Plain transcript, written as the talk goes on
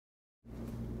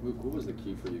Luke, what was the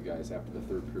key for you guys after the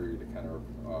third period to kind of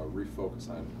refocus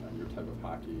on your type of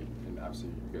hockey? And obviously,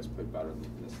 you guys played better than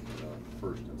this in the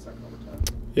first and second overtime.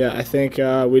 Yeah, I think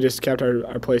we just kept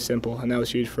our play simple, and that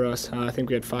was huge for us. I think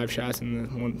we had 5 shots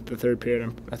in the third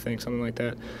period, I think, something like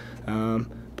that.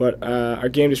 But our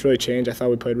game just really changed. I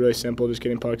thought we played really simple, just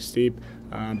getting pucks deep,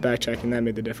 back checking. That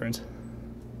made the difference.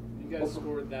 You guys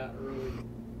scored that early.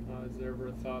 Is there ever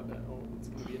a thought that, oh, it's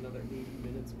going to be another 80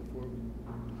 minutes before we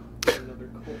get another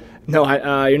goal?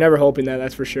 No, you're never hoping that,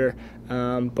 that's for sure.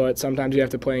 But sometimes you have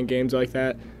to play in games like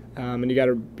that, and you got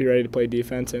to be ready to play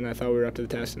defense, and I thought we were up to the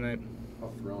task tonight.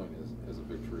 How thrilling is a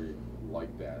victory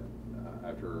like that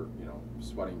after,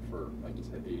 sweating for, like you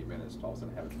said, 80 minutes to all of a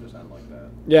sudden have it just end like that?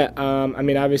 Yeah, I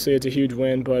mean, obviously it's a huge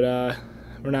win, but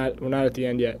we're not at the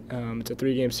end yet. It's a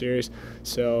 3-game series,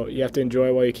 so you have to enjoy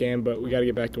it while you can, but we got to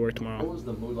get back to work tomorrow. What was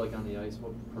the mood like on the ice?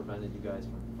 What prevented you guys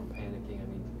from panicking? I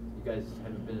mean, you guys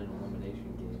haven't been in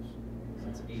elimination games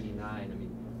since '89. I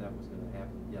mean, if that was going to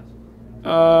happen,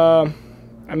 yes.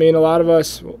 I mean, a lot of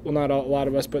us, well, not a lot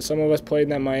of us, but some of us played in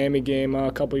that Miami game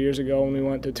a couple years ago when we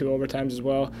went to 2 overtimes as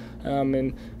well,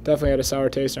 and definitely had a sour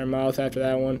taste in our mouth after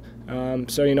that one.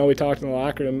 So, we talked in the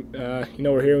locker room,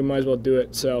 we're here, we might as well do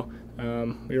it. So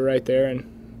we were right there,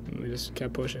 and we just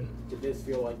kept pushing. Did this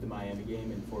feel like the Miami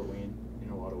game in Fort Wayne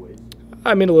in a lot of ways?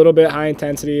 I mean, a little bit high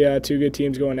intensity, 2 good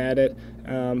teams going at it,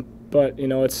 but,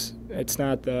 it's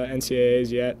not the NCAAs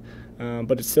yet,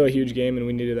 but it's still a huge game, and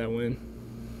we needed that win.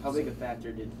 How big a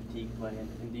factor did fatigue play in,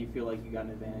 and do you feel like you got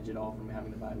an advantage at all from having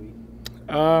the bye week?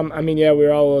 I mean, yeah, we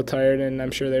were all a little tired, and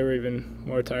I'm sure they were even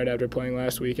more tired after playing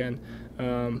last weekend.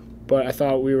 But I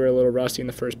thought we were a little rusty in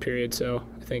the first period, so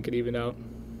I think it evened out.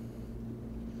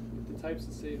 With the types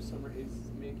of saves Summerhays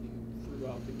is making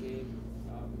throughout the game,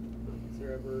 is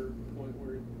there ever a point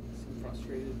where you seem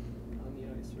frustrated on the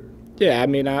ice? Or? Yeah, I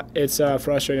mean, it's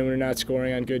frustrating when we're not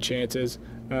scoring on good chances.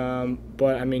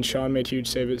 But I mean, Sean made huge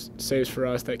saves for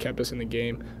us that kept us in the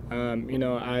game.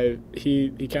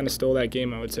 He kind of stole that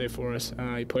game, I would say, for us.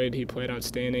 He played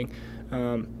outstanding,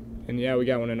 and yeah, we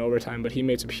got one in overtime. But he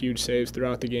made some huge saves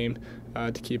throughout the game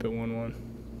to keep it 1-1.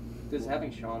 Does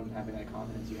having Sean having that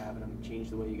confidence you have in him change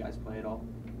the way you guys play at all?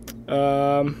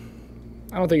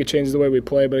 I don't think it changes the way we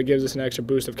play, but it gives us an extra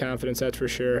boost of confidence, that's for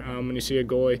sure. When you see a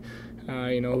goalie,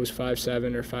 who's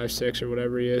 5'7" or 5'6" or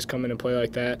whatever he is, come in and play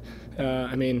like that,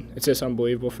 I mean, it's just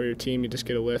unbelievable for your team. You just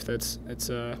get a lift.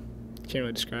 Can't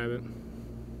really describe it.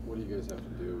 What do you guys have to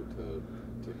do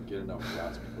to get enough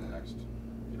shots for the next,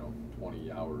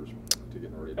 20 hours to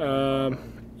get ready?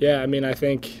 Yeah, I mean, I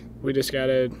think we just got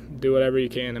to do whatever you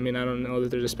can. I mean, I don't know that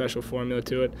there's a special formula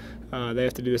to it. They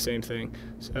have to do the same thing.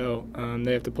 So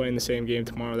they have to play in the same game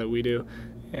tomorrow that we do,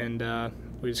 and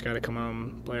we just got to come out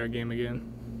and play our game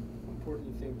again. How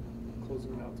important do you think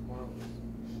closing it out tomorrow is?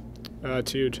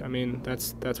 It's huge. I mean,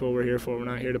 that's what we're here for. We're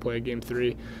not here to play Game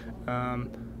 3.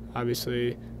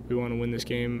 Obviously, we want to win this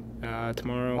game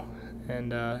tomorrow,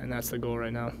 and that's the goal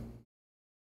right now.